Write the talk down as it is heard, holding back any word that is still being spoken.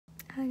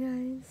Hi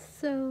guys,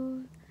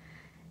 so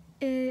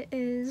it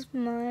is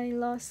my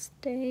last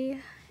day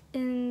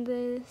in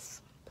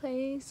this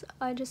place.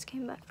 I just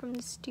came back from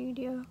the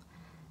studio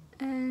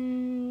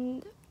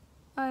and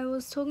I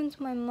was talking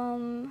to my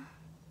mom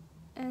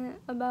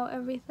about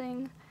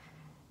everything,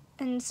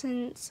 and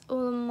since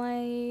all of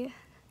my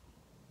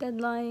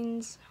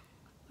deadlines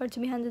are to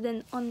be handed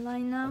in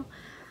online now,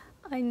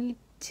 I need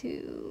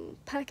to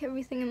pack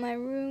everything in my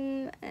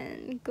room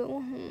and go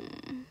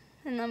home.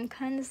 And I'm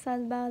kind of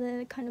sad about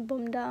it, kind of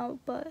bummed out,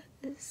 but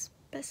it's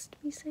best to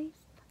be safe.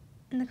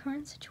 And the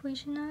current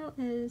situation now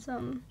is I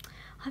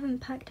haven't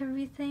packed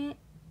everything.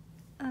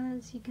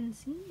 As you can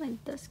see, my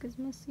desk is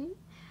messy,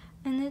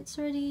 and it's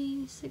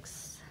already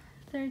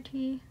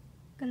 6:30,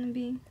 gonna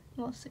be,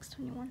 well,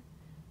 6:21.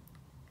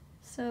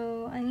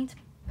 So I need to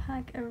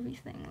pack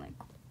everything, like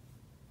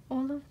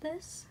all of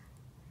this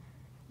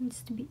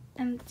needs to be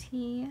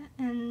empty,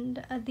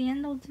 and at the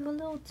end I'll do a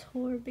little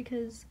tour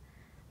because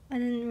I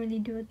didn't really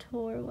do a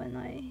tour when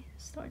I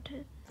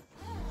started.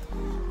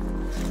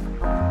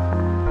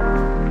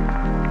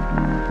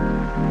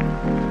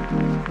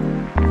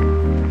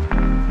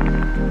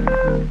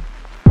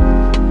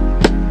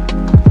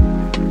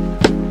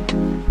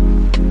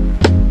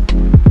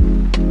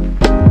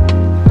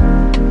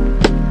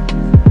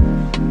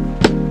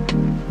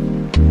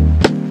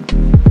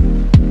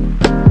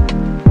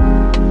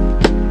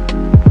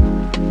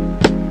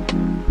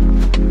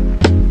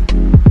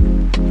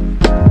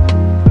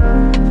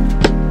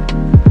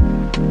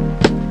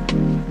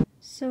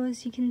 So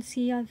as you can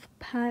see, I've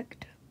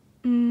packed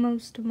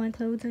most of my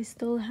clothes. I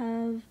still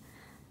have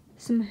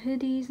some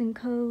hoodies and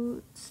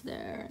coats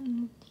there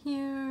and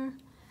here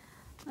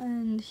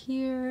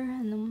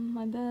and on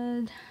my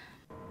bed.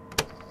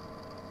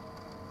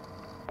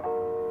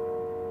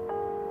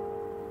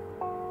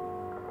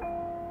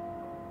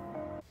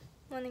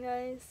 Morning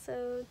guys,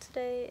 so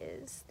today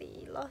is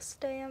the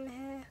last day I'm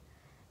here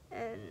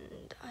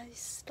and I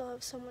still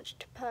have so much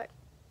to pack,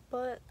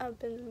 but I've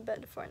been in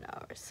bed for an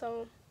hour,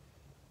 so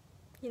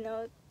you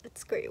know,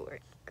 it's great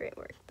work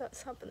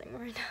that's happening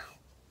right now.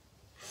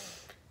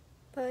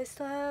 But I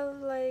still have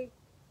like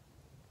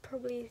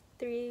probably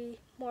 3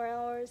 more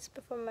hours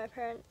before my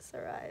parents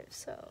arrive,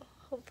 so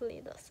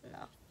hopefully that's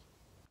enough.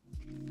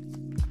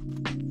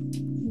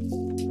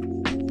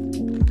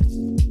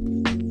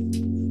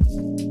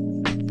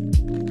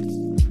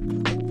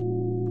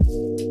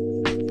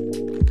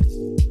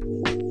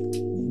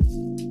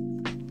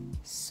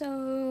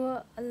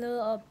 So a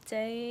little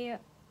update,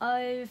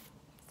 I've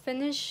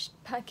finished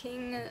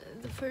packing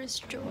the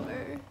first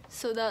drawer,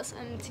 so that's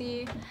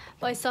empty,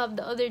 but I still have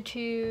the other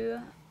 2.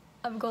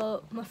 I've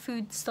got my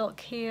food stock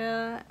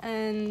here,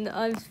 and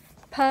I've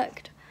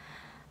packed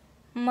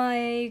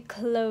my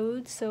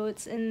clothes, so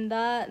it's in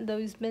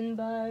those bin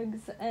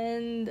bags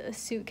and a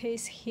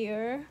suitcase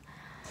here,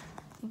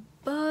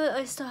 but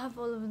I still have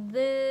all of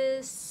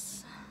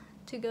this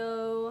to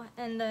go,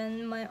 and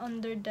then my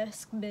under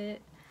desk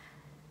bit.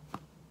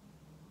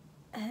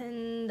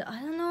 And I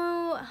don't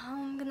know how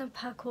I'm gonna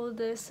pack all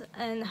this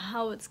and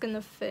how it's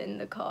gonna fit in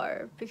the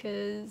car,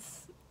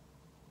 because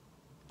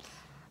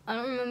I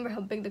don't remember how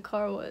big the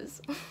car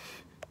was.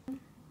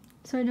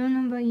 So I don't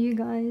know about you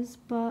guys,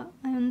 but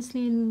I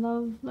honestly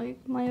love like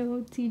my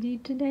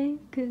OOTD today,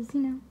 because you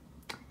know,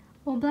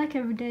 all black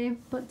every day,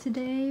 but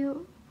today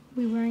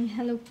we're wearing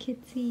Hello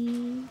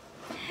Kitty.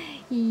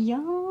 Yes!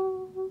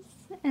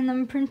 And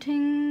I'm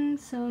printing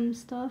some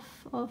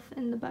stuff off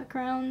in the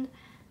background.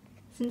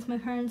 Since my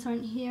parents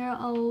aren't here,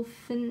 I'll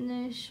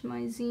finish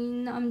my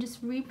zine. I'm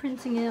just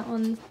reprinting it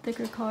on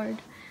thicker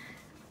card.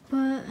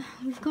 But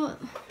we've got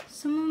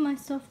some of my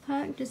stuff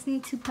packed. Just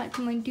need to pack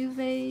my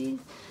duvet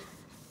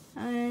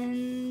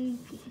and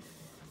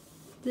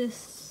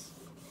this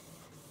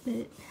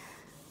bit.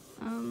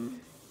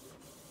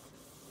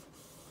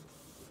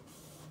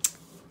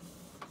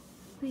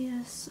 But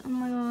yes, oh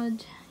my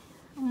god,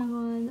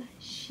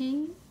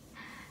 she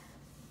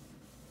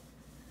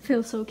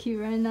feels so cute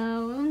right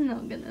now. I'm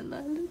not gonna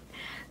lie.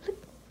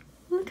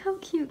 Look how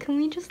cute. Can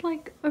we just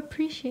like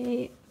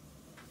appreciate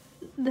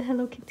the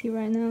Hello Kitty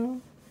right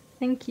now?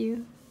 Thank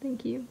you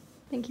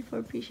for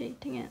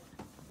appreciating it.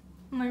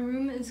 My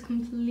room is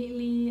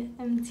completely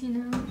empty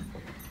now,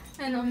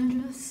 and I'm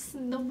just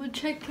double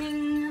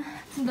checking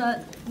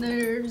that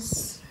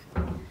there's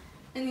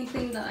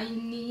anything that I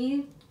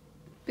need,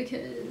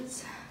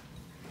 because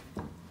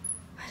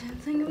I don't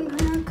think I'm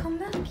gonna come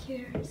back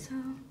here. So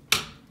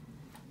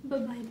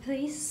bye-bye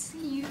place,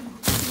 you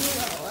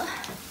will.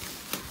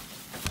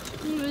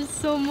 There's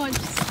so much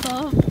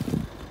stuff.